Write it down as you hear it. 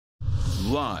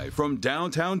Live from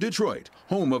downtown Detroit,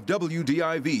 home of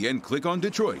WDIV and Click on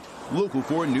Detroit, Local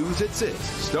 4 News at 6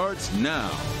 starts now.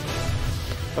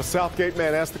 A Southgate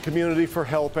man asked the community for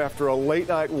help after a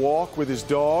late-night walk with his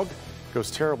dog goes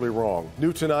terribly wrong.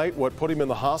 New tonight, what put him in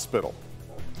the hospital.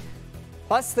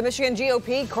 Plus, the Michigan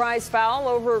GOP cries foul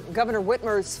over Governor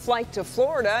Whitmer's flight to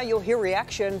Florida. You'll hear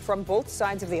reaction from both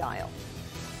sides of the aisle.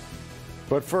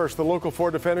 But first, the Local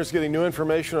 4 defenders getting new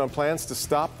information on plans to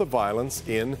stop the violence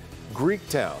in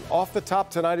Greektown. Off the top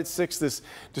tonight at 6, this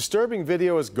disturbing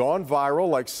video has gone viral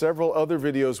like several other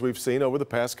videos we've seen over the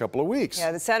past couple of weeks.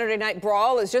 Yeah, the Saturday night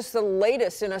brawl is just the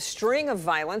latest in a string of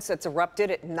violence that's erupted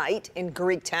at night in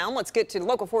Greektown. Let's get to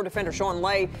Local 4 defender Sean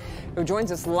Lay, who joins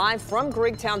us live from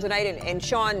Greektown tonight. And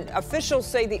Sean, officials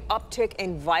say the uptick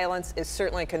in violence is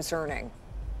certainly concerning.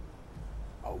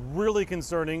 Really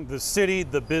concerning. The city,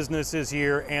 the businesses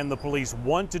here, and the police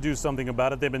want to do something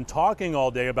about it. They've been talking all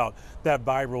day about that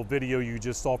viral video you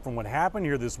just saw from what happened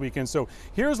here this weekend. So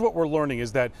here's what we're learning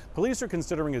is that police are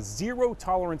considering a zero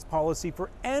tolerance policy for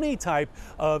any type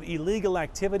of illegal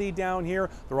activity down here.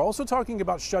 They're also talking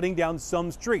about shutting down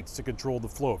some streets to control the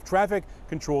flow of traffic,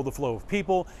 control the flow of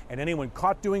people, and anyone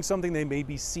caught doing something, they may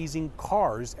be seizing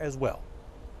cars as well.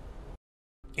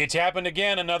 It's happened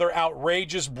again, another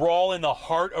outrageous brawl in the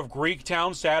heart of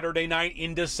Greektown Saturday night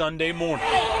into Sunday morning.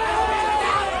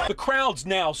 The crowd's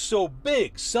now so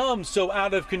big, some so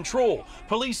out of control.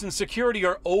 Police and security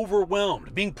are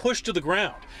overwhelmed, being pushed to the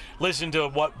ground. Listen to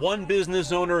what one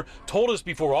business owner told us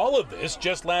before all of this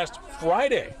just last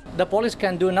Friday. The police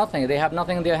can do nothing. They have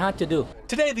nothing in their hand to do.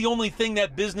 Today, the only thing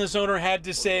that business owner had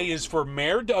to say is for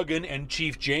Mayor Duggan and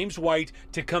Chief James White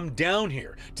to come down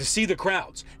here to see the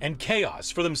crowds and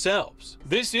chaos for themselves.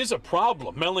 This is a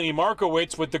problem. Melanie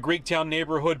Markowitz with the Greektown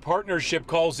Neighborhood Partnership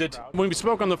calls it. When we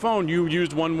spoke on the phone, you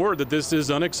used one word, that this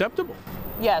is unacceptable.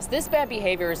 Yes, this bad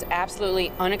behavior is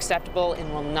absolutely unacceptable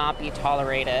and will not be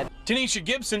tolerated. Tanisha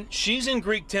Gibson, she's in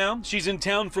Greektown. She's in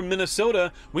town from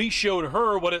Minnesota. We showed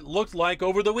her what it looked like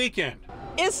over the weekend.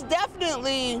 It's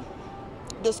definitely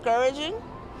discouraging.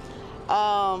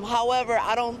 However,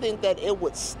 I don't think that it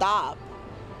would stop,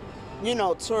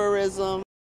 tourism.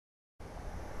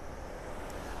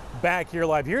 Back here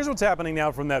live, here's what's happening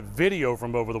now from that video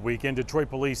from over the weekend. Detroit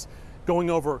police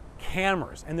going over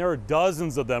cameras, and there are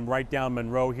dozens of them right down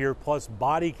Monroe here, plus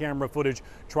body camera footage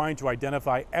trying to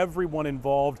identify everyone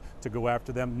involved to go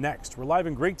after them next. We're live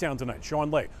in Greektown tonight.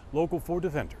 Sean Lay, Local 4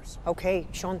 Defenders. Okay,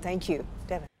 Sean, thank you.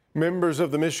 Devin. Members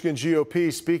of the Michigan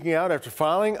GOP speaking out after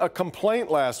filing a complaint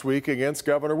last week against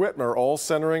Governor Whitmer, all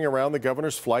centering around the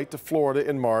governor's flight to Florida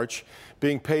in March,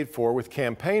 being paid for with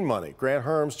campaign money. Grant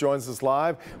Herms joins us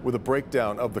live with a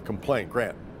breakdown of the complaint.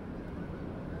 Grant.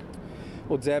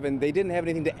 Well, Devin, they didn't have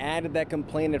anything to add to that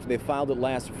complaint after they filed it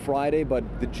last Friday, but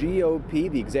the GOP,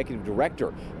 the executive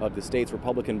director of the state's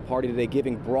Republican Party today,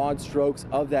 giving broad strokes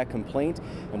of that complaint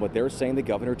and what they're saying the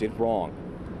governor did wrong.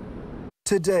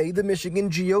 Today, the Michigan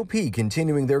GOP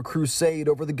continuing their crusade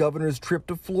over the governor's trip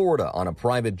to Florida on a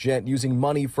private jet using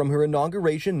money from her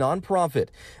inauguration nonprofit,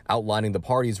 outlining the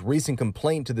party's recent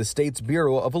complaint to the state's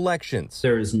Bureau of Elections.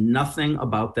 There is nothing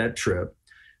about that trip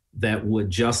that would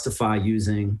justify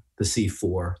using the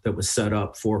C4 that was set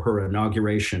up for her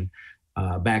inauguration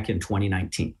back in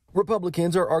 2019.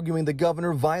 Republicans are arguing the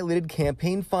governor violated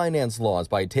campaign finance laws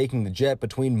by taking the jet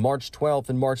between March 12th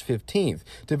and March 15th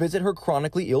to visit her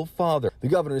chronically ill father. The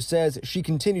governor says she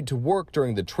continued to work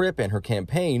during the trip, and her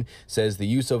campaign says the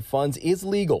use of funds is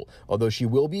legal, although she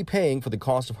will be paying for the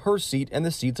cost of her seat and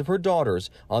the seats of her daughters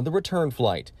on the return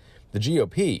flight. The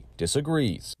GOP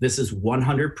disagrees. This is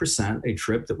 100% a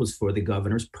trip that was for the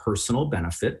governor's personal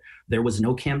benefit. There was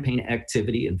no campaign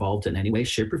activity involved in any way,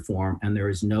 shape, or form, and there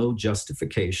is no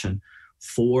justification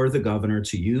for the governor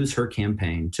to use her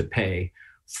campaign to pay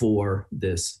for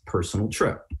this personal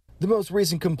trip. The most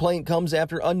recent complaint comes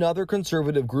after another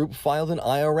conservative group filed an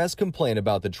IRS complaint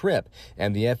about the trip,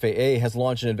 and the FAA has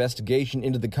launched an investigation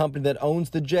into the company that owns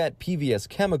the jet, PVS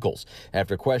Chemicals,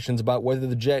 after questions about whether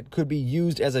the jet could be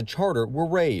used as a charter were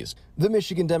raised. The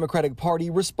Michigan Democratic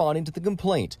Party responding to the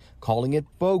complaint, calling it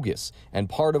bogus and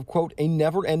part of, quote, a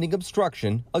never-ending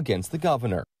obstruction against the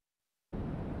governor.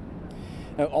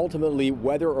 Now, ultimately,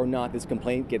 whether or not this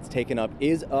complaint gets taken up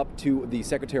is up to the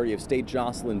Secretary of State,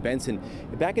 Jocelyn Benson.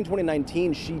 Back in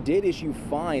 2019, she did issue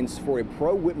fines for a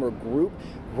pro-Whitmer group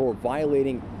for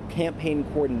violating campaign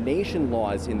coordination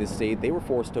laws in the state. They were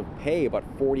forced to pay about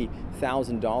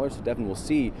 $40,000. So Devin will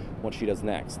see what she does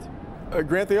next.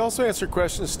 Grant, they also answered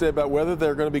questions today about whether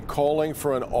they're going to be calling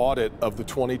for an audit of the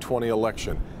 2020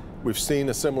 election. We've seen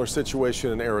a similar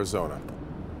situation in Arizona.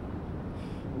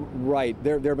 Right.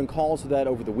 There have been calls for that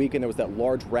over the weekend. There was that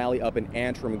large rally up in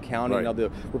Antrim County. Right. Now,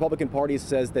 the Republican Party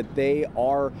says that they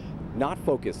are not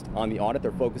focused on the audit.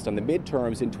 They're focused on the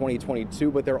midterms in 2022,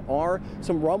 but there are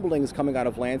some rumblings coming out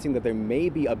of Lansing that there may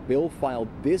be a bill filed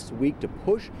this week to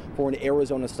push for an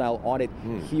Arizona-style audit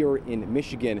here in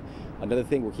Michigan. Another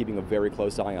thing we're keeping a very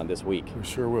close eye on this week. We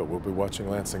sure will. We'll be watching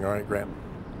Lansing. All right, Grant.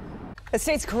 The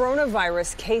state's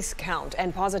coronavirus case count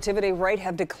and positivity rate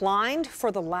have declined for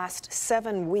the last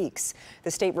 7 weeks.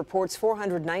 The state reports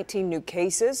 419 new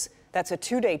cases. That's a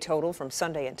 2-day total from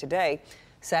Sunday and today.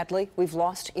 Sadly, we've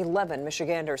lost 11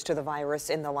 Michiganders to the virus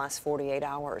in the last 48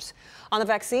 hours. On the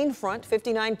vaccine front,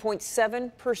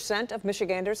 59.7% of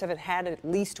Michiganders have had at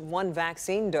least one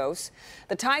vaccine dose.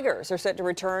 The Tigers are set to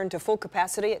return to full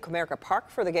capacity at Comerica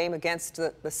Park for the game against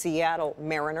the Seattle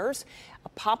Mariners. A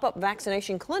pop-up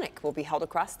vaccination clinic will be held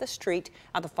across the street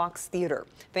at the Fox Theater.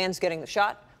 Fans getting the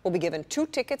shot will be given 2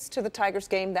 tickets to the Tigers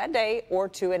game that day or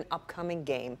to an upcoming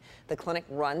game. The clinic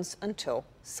runs until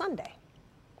Sunday.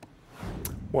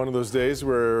 One of those days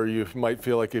where you might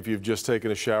feel like if you've just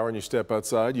taken a shower and you step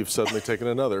outside, you've suddenly taken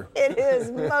another. It is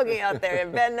muggy out there.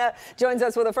 And Ben joins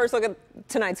us with a first look at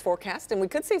tonight's forecast, and we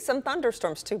could see some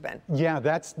thunderstorms too, Ben. Yeah,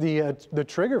 that's the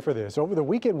trigger for this. Over the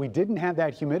weekend, we didn't have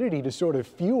that humidity to sort of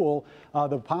fuel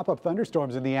the pop-up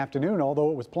thunderstorms in the afternoon,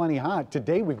 although it was plenty hot.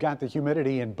 Today, we've got the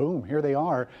humidity, and boom, here they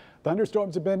are.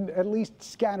 Thunderstorms have been at least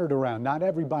scattered around. Not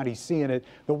everybody's seeing it.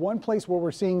 The one place where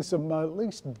we're seeing some at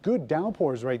least good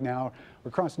downpours right now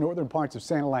across northern parts of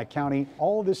Sanilac County.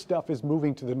 All of this stuff is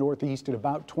moving to the northeast at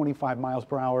about 25 miles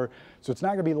per hour, so it's not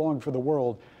going to be long for the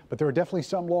world. But there are definitely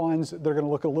some lawns that are going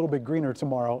to look a little bit greener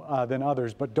tomorrow than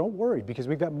others. But don't worry, because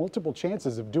we've got multiple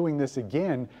chances of doing this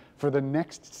again for the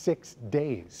next 6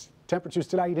 days. Temperatures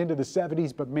tonight into the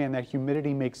 70s, but man, that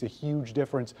humidity makes a huge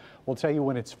difference. We'll tell you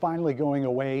when it's finally going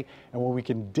away and when we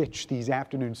can ditch these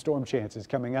afternoon storm chances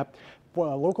coming up.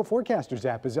 Local Forecasters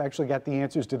app has actually got the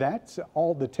answers to that.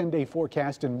 All the 10-day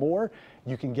forecast and more.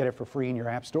 You can get it for free in your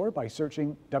app store by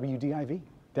searching WDIV.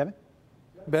 Devin?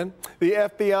 Ben, the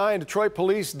FBI and Detroit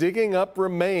police digging up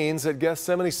remains at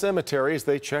Gethsemane Cemetery as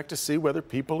they check to see whether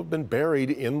people have been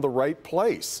buried in the right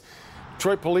place.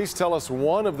 Detroit police tell us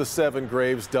one of the 7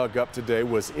 graves dug up today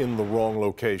was in the wrong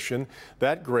location.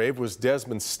 That grave was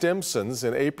Desmond Stimson's.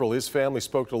 In April, his family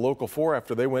spoke to Local 4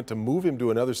 after they went to move him to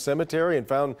another cemetery and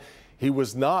found he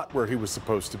was not where he was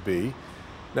supposed to be.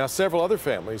 Now, several other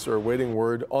families are awaiting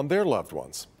word on their loved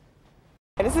ones.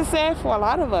 This is sad for a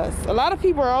lot of us. A lot of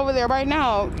people are over there right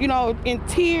now, you know, in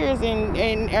tears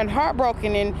and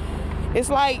heartbroken, and it's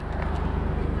like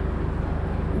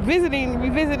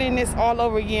revisiting this all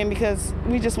over again because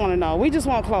we just want to know. We just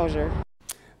want closure.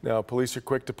 Now, police are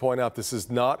quick to point out this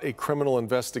is not a criminal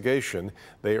investigation.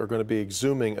 They are going to be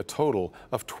exhuming a total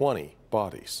of 20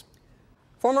 bodies.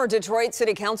 Former Detroit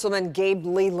City Councilman Gabe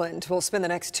Leland will spend the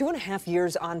next 2.5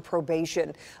 years on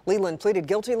probation. Leland pleaded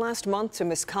guilty last month to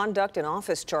misconduct and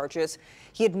office charges.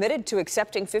 He admitted to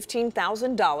accepting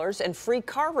 $15,000 and free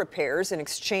car repairs in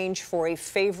exchange for a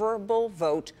favorable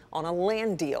vote on a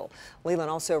land deal. Leland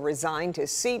also resigned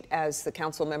his seat as the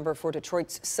council member for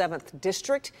Detroit's 7th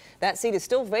District. That seat is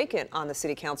still vacant on the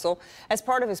city council. As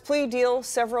part of his plea deal,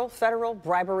 several federal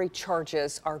bribery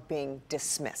charges are being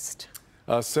dismissed.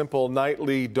 A simple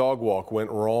nightly dog walk went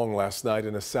wrong last night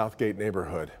in a Southgate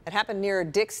neighborhood. It happened near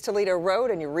Dix Toledo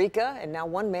Road in Eureka, and now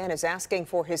one man is asking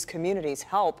for his community's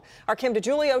help. Our Kim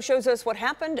DeGiulio shows us what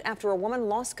happened after a woman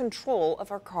lost control of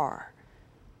her car.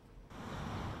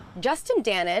 Justin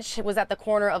Danich was at the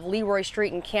corner of Leroy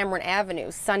Street and Cameron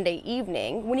Avenue Sunday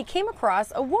evening when he came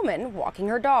across a woman walking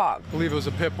her dog. I believe it was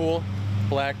a pit bull,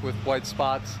 black with white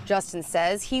spots. Justin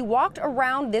says he walked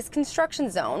around this construction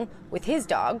zone with his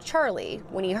dog, Charlie,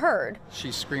 when he heard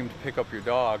she screamed, "Pick up your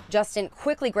dog." Justin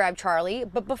quickly grabbed Charlie,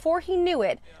 but before he knew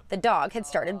it, the dog had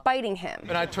started biting him.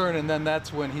 And I turned, and then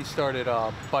that's when he started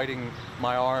biting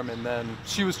my arm, and then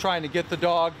she was trying to get the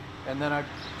dog, and then I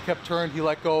kept turned, he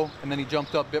let go, and then he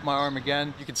jumped up, bit my arm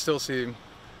again. You can still see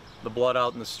the blood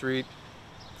out in the street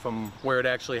from where it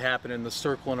actually happened, and the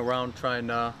circling around trying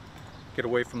to get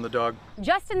away from the dog.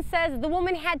 Justin says the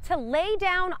woman had to lay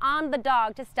down on the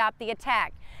dog to stop the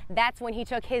attack. That's when he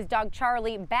took his dog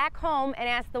Charlie back home and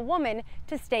asked the woman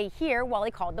to stay here while he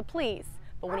called the police.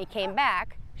 But when he came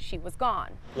back, she was gone.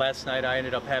 Last night I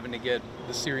ended up having to get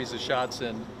the series of shots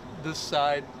in this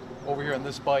side, over here on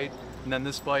this bite, and then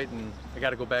this bite, and I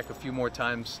got to go back a few more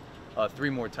times, 3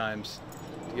 more times,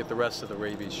 to get the rest of the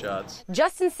rabies shots.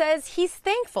 Justin says he's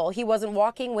thankful he wasn't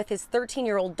walking with his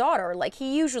 13-year-old daughter like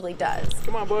he usually does.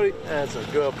 Come on, buddy. That's a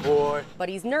good boy. But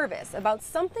he's nervous about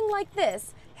something like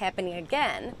this happening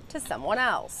again to someone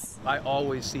else. I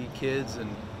always see kids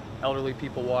and elderly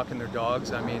people walking their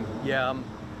dogs. I mean, yeah, I'm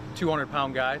a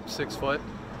 200-pound guy, 6 foot.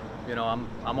 You know,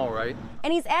 I'm all right.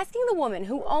 And he's asking the woman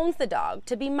who owns the dog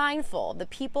to be mindful of the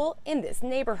people in this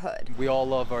neighborhood. We all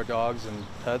love our dogs and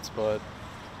pets, but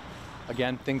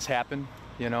again, things happen.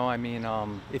 You know, I mean,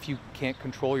 if you can't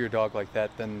control your dog like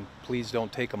that, then please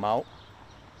don't take them out.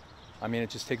 I mean, it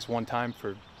just takes one time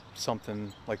for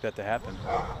something like that to happen.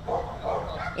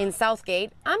 In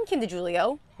Southgate, I'm Kim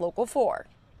DeGiulio, Local 4.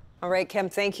 All right, Kim,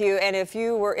 thank you. And if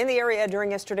you were in the area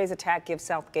during yesterday's attack, give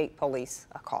Southgate Police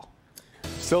a call.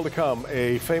 Still to come,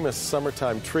 a famous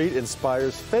summertime treat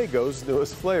inspires Faygo's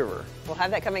newest flavor. We'll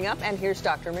have that coming up, and here's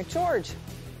Dr. McGeorge.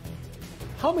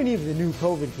 How many of the new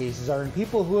COVID cases are in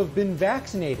people who have been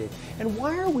vaccinated? And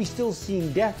why are we still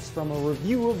seeing deaths from a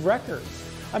review of records?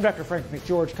 I'm Dr. Frank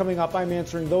McGeorge. Coming up, I'm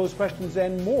answering those questions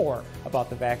and more about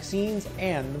the vaccines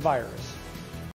and the virus.